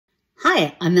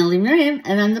Hi, I'm Melly Miriam,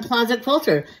 and I'm the Closet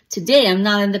Quilter. Today, I'm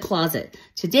not in the closet.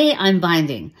 Today, I'm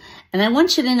binding. And I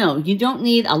want you to know, you don't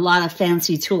need a lot of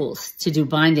fancy tools to do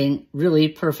binding really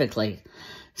perfectly.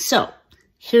 So,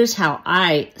 here's how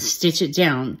I stitch it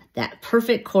down, that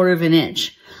perfect 1/4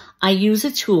 inch. I use a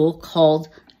tool called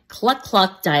Cluck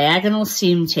Cluck diagonal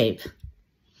seam tape.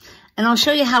 And I'll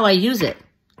show you how I use it.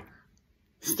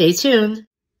 Stay tuned.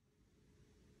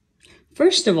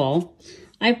 First of all,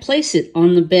 I place it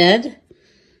on the bed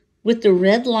with the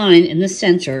red line in the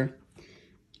center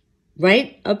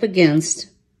right up against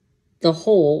the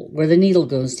hole where the needle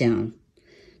goes down.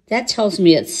 That tells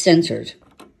me it's centered.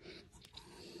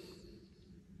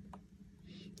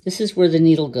 This is where the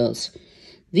needle goes.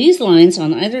 These lines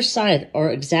on either side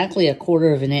are exactly a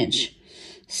 1/4 inch.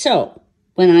 So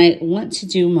when I want to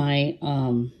do my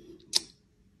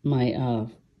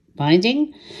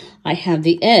binding, I have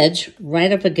the edge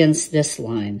right up against this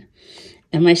line.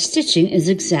 And my stitching is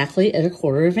exactly at a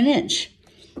 1/4 inch.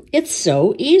 It's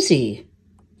so easy.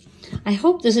 I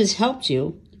hope this has helped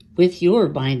you with your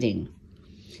binding.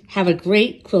 Have a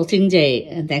great quilting day,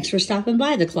 and thanks for stopping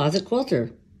by the Closet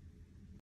Quilter.